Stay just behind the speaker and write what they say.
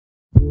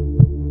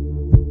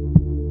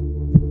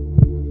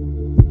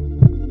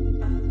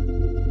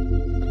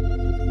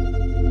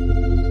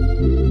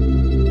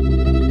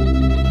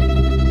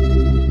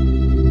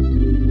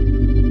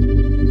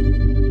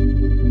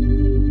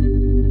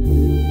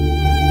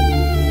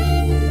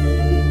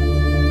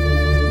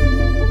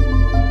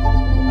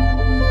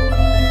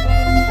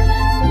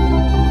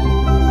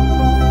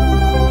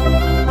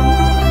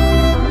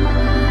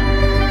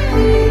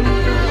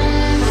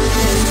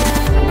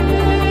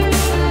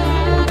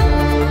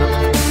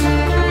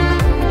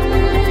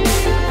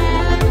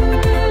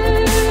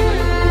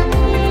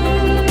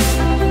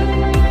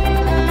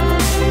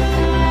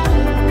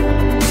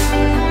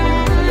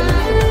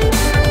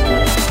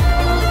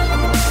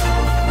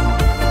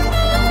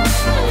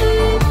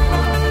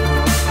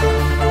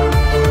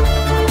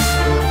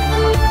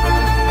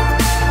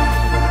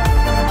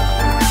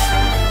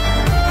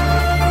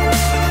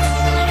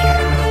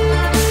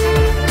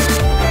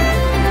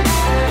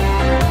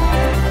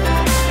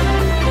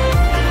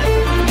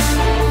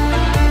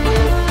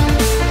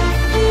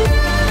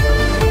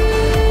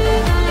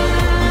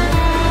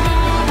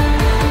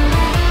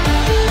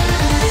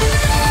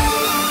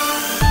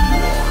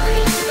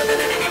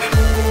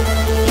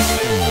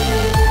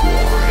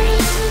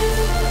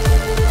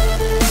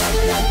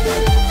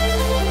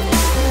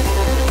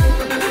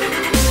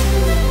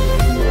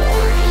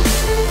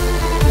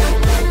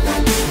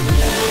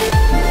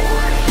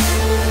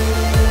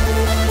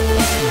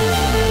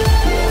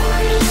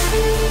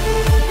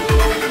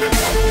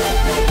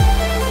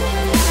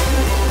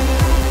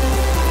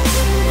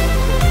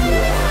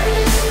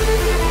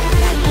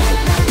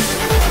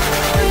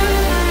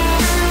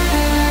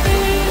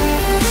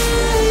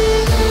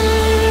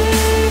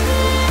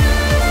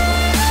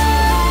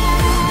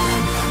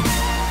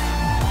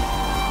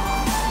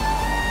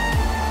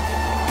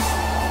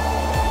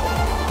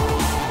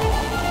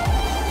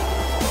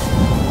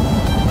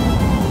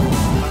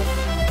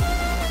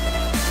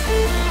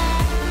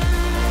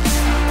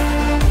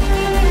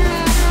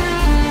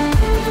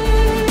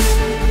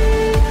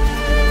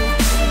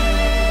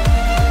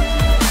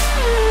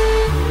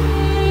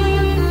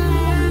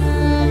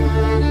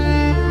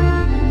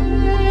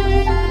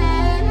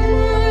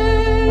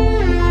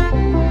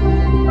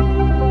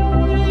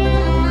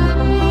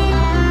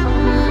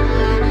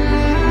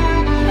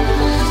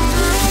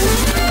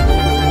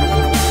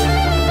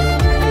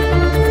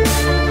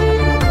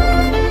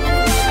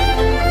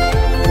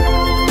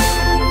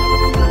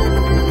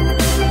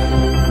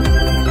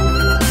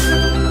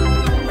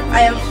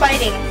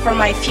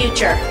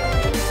future.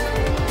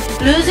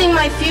 Losing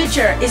my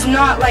future is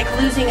not like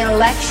losing an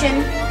election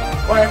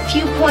or a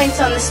few points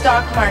on the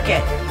stock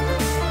market.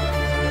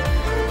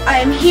 I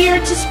am here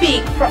to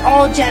speak for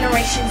all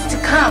generations to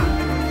come.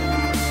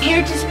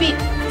 Here to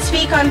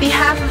speak on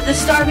behalf of the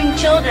starving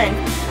children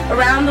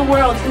around the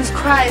world whose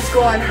cries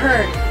go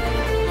unheard.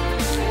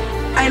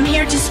 I am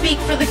here to speak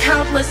for the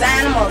countless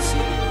animals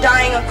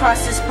dying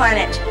across this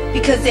planet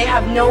because they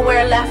have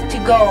nowhere left to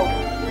go.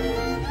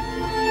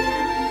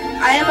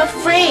 I am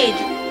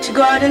afraid to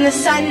go out in the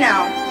sun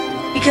now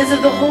because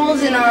of the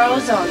holes in our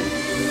ozone.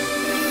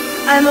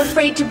 I am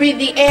afraid to breathe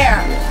the air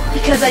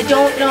because I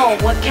don't know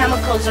what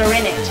chemicals are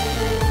in it.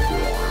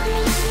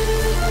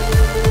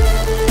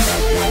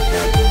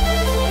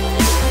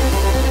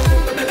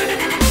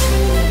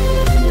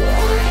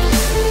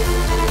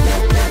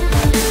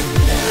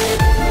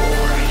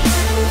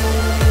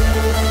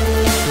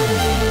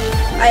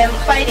 I am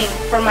fighting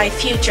for my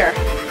future.